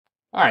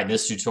All right, in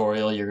this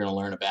tutorial, you're going to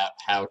learn about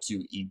how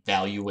to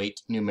evaluate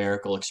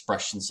numerical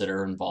expressions that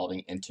are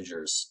involving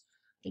integers.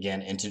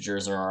 Again,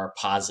 integers are our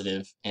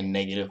positive and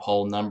negative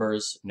whole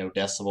numbers, no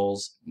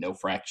decimals, no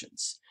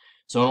fractions.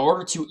 So in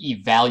order to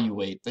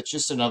evaluate, that's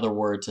just another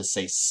word to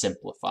say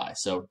simplify.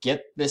 So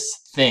get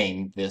this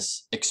thing,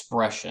 this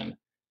expression,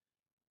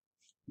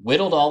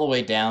 whittled all the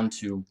way down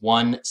to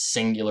one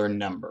singular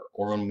number,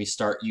 or when we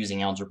start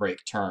using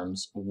algebraic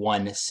terms,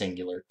 one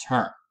singular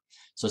term.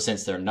 So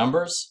since they're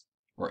numbers,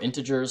 or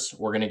integers,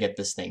 we're going to get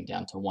this thing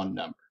down to one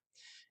number.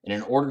 And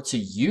in order to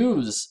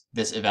use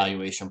this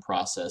evaluation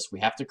process,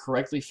 we have to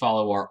correctly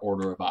follow our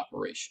order of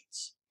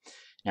operations.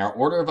 Now, our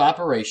order of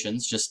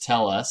operations just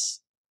tell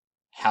us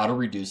how to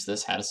reduce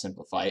this, how to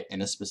simplify it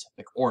in a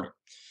specific order.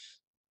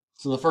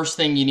 So the first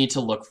thing you need to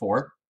look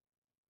for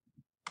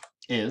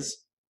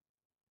is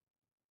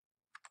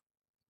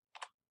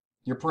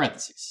your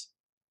parentheses.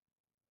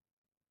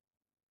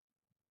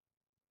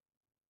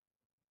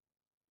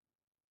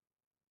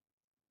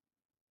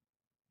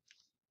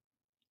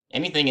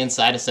 Anything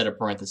inside a set of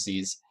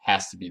parentheses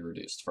has to be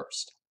reduced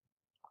first.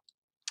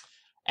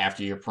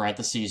 After your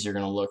parentheses, you're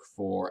going to look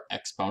for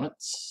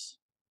exponents.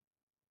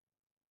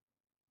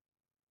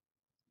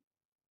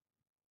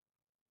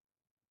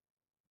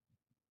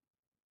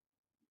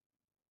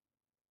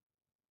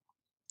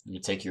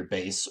 You take your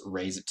base,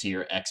 raise it to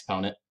your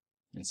exponent,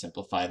 and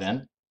simplify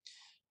then.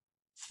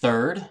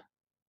 Third,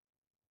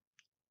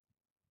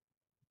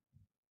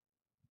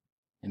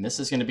 and this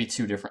is going to be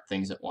two different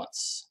things at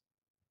once.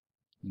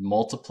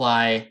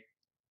 Multiply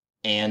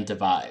and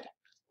divide.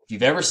 If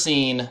you've ever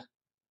seen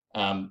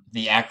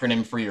the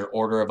acronym for your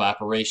order of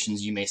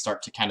operations, you may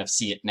start to kind of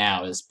see it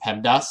now as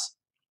PEMDAS.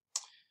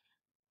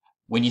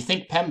 When you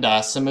think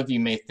PEMDAS, some of you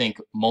may think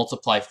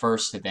multiply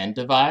first and then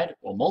divide.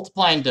 Well,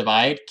 multiply and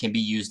divide can be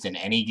used in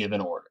any given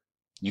order.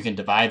 You can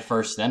divide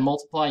first, then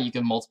multiply. You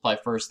can multiply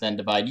first, then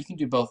divide. You can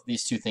do both of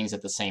these two things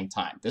at the same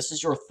time. This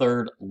is your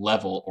third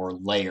level or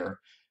layer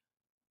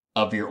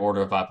of your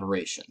order of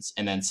operations.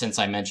 And then since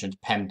I mentioned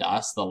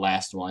PEMDAS, the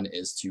last one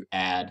is to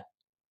add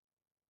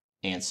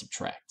and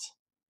subtract.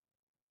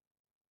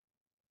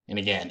 And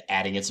again,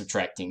 adding and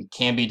subtracting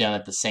can be done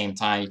at the same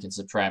time. You can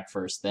subtract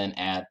first, then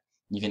add.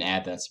 You can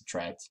add, then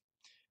subtract.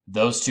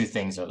 Those two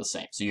things are the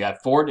same. So you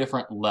have four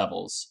different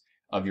levels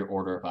of your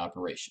order of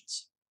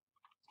operations.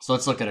 So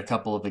let's look at a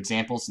couple of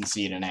examples and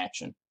see it in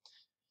action.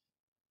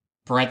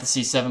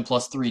 Parentheses 7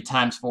 plus 3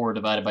 times 4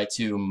 divided by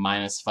 2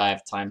 minus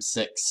 5 times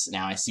 6.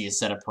 Now I see a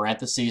set of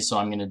parentheses, so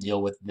I'm going to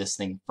deal with this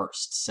thing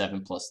first.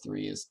 7 plus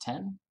 3 is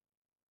 10.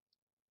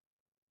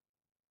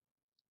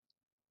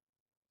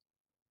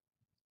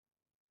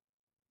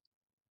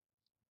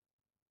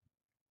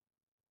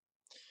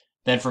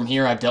 Then from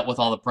here, I've dealt with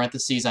all the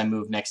parentheses. I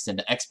move next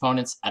into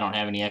exponents. I don't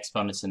have any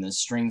exponents in this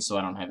string, so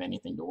I don't have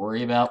anything to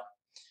worry about.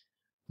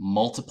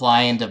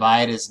 Multiply and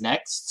divide is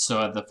next.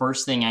 So the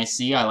first thing I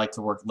see, I like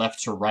to work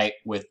left to right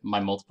with my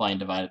multiply and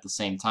divide at the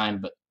same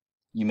time, but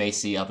you may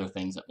see other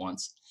things at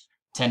once.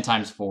 10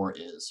 times 4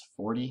 is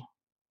 40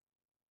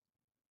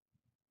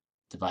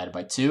 divided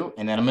by 2.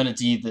 And then I'm going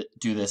to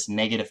do this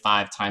negative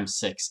 5 times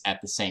 6 at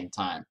the same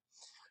time.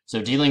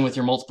 So dealing with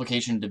your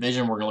multiplication and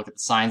division, we're going to look at the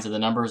signs of the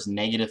numbers.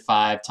 Negative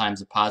 5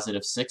 times a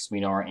positive 6. We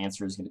know our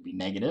answer is going to be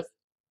negative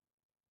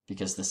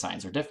because the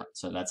signs are different.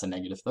 So that's a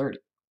negative 30.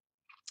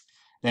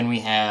 Then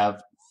we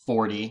have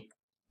 40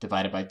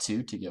 divided by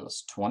 2 to give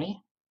us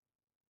 20.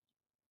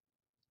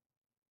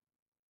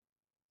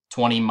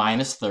 20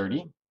 minus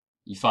 30.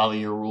 You follow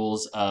your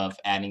rules of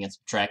adding and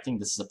subtracting.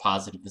 This is a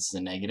positive, this is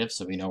a negative,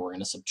 so we know we're going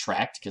to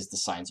subtract because the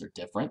signs are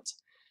different.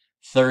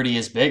 30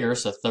 is bigger,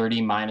 so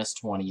 30 minus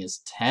 20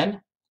 is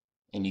 10,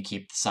 and you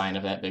keep the sign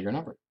of that bigger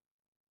number.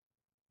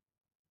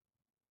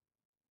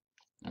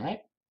 All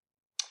right,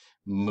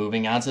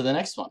 moving on to the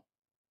next one.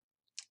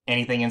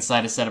 Anything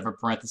inside a set of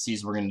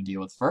parentheses we're going to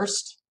deal with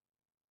first.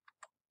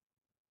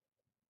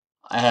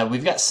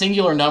 We've got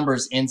singular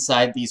numbers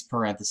inside these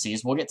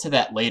parentheses. We'll get to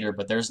that later,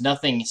 but there's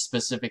nothing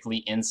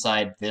specifically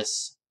inside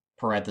this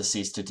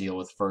parentheses to deal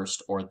with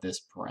first or this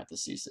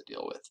parentheses to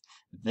deal with.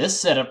 This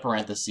set of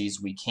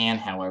parentheses we can,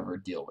 however,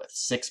 deal with.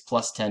 6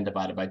 plus 10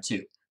 divided by 2.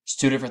 There's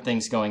two different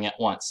things going at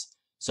once.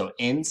 So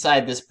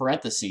inside this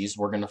parentheses,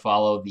 we're going to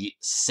follow the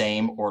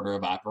same order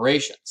of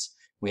operations.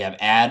 We have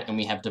add and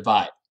we have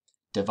divide.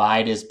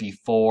 Divide is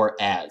before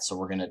add, so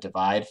we're going to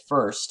divide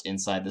first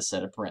inside the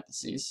set of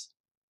parentheses.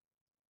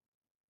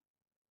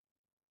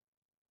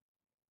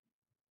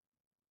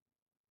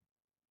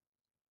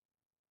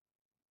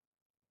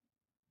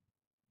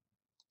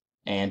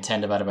 And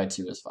 10 divided by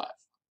 2 is 5.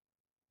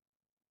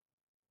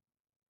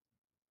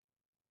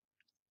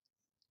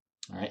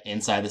 All right,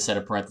 inside the set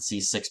of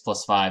parentheses, 6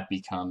 plus 5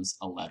 becomes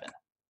 11.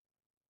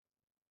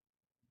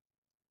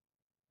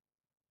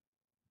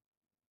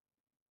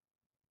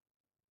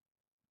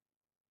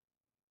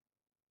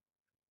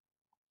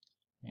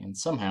 And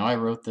somehow I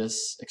wrote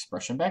this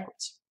expression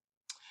backwards.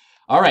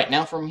 All right,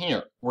 now from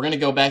here, we're going to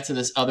go back to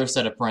this other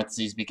set of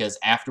parentheses because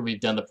after we've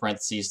done the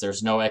parentheses,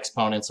 there's no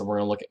exponents, so we're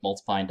going to look at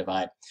multiply and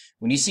divide.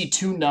 When you see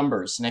two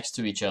numbers next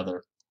to each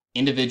other,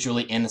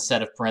 individually in the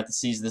set of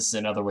parentheses, this is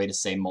another way to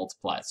say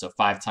multiply. So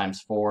 5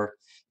 times 4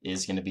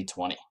 is going to be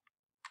 20.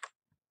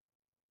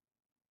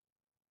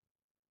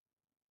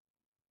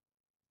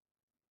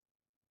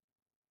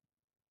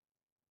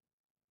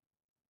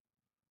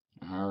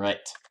 All right.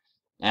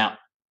 Now,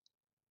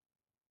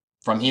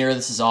 from here,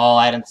 this is all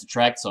item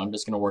subtract, so I'm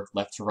just going to work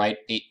left to right.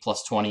 8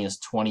 plus 20 is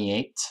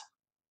 28.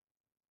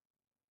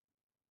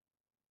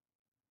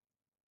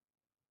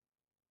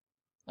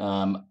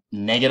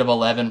 Negative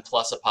 11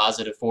 plus a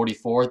positive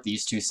 44.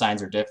 These two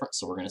signs are different,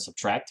 so we're going to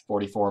subtract.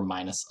 44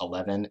 minus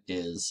 11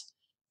 is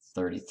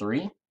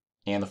 33,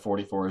 and the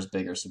 44 is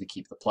bigger, so we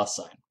keep the plus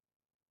sign.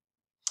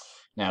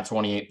 Now,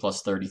 28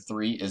 plus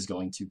 33 is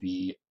going to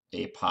be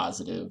a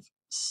positive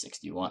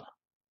 61.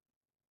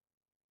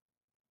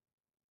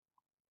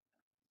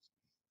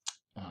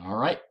 All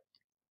right,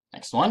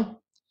 next one.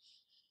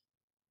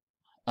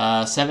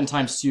 7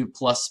 times 2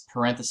 plus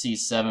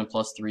parentheses 7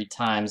 plus 3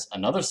 times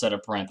another set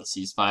of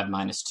parentheses 5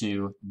 minus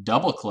 2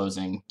 double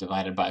closing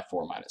divided by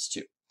 4 minus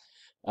 2.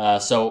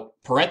 So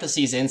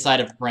parentheses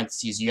inside of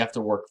parentheses, you have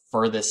to work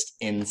furthest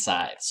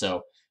inside.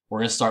 So we're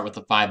going to start with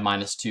the 5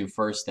 minus 2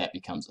 first. That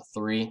becomes a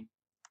 3.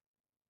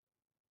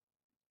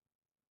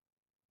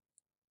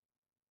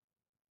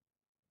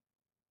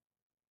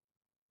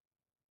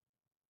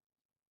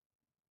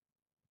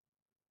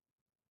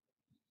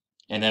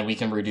 And then we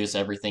can reduce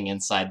everything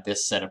inside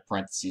this set of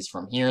parentheses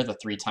from here. The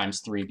 3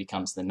 times 3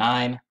 becomes the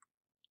 9.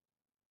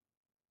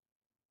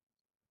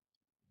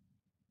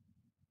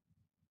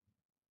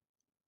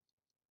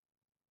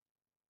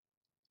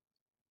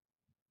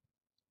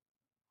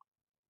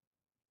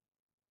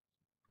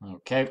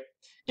 Okay.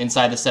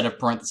 Inside the set of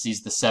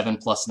parentheses, the 7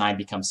 plus 9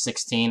 becomes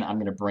 16. I'm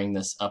going to bring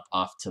this up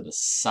off to the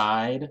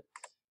side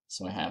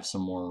so I have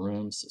some more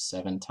room. So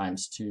 7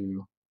 times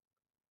 2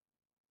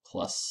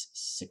 plus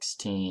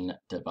 16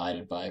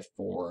 divided by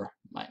 4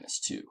 minus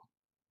 2.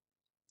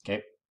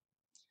 Okay.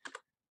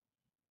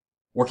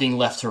 Working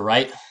left to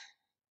right,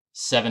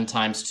 7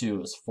 times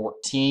 2 is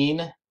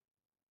 14.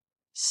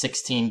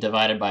 16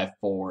 divided by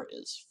 4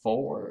 is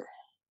 4.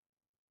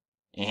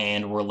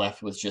 And we're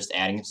left with just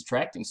adding and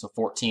subtracting. So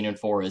 14 and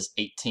 4 is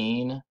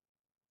 18.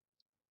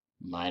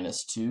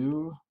 Minus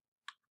 2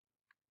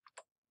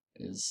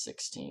 is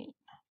 16.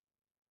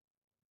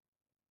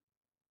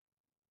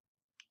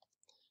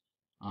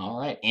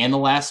 All right, and the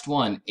last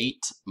one,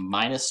 8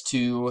 minus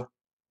 2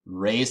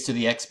 raised to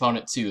the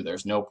exponent 2.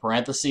 There's no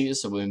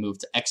parentheses, so we move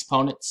to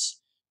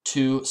exponents.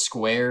 2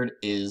 squared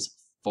is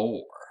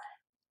 4.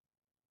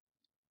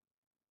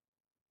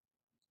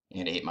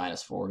 And 8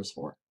 minus 4 is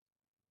 4.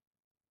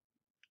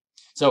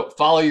 So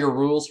follow your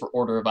rules for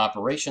order of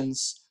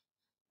operations.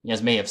 You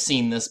guys may have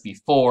seen this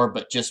before,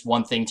 but just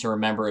one thing to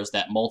remember is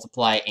that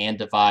multiply and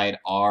divide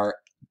are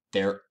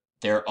their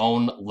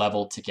own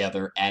level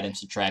together. Add and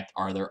subtract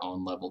are their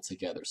own level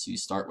together. So you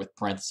start with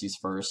parentheses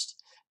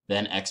first,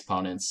 then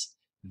exponents,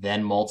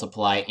 then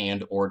multiply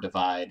and or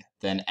divide,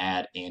 then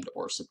add and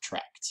or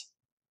subtract.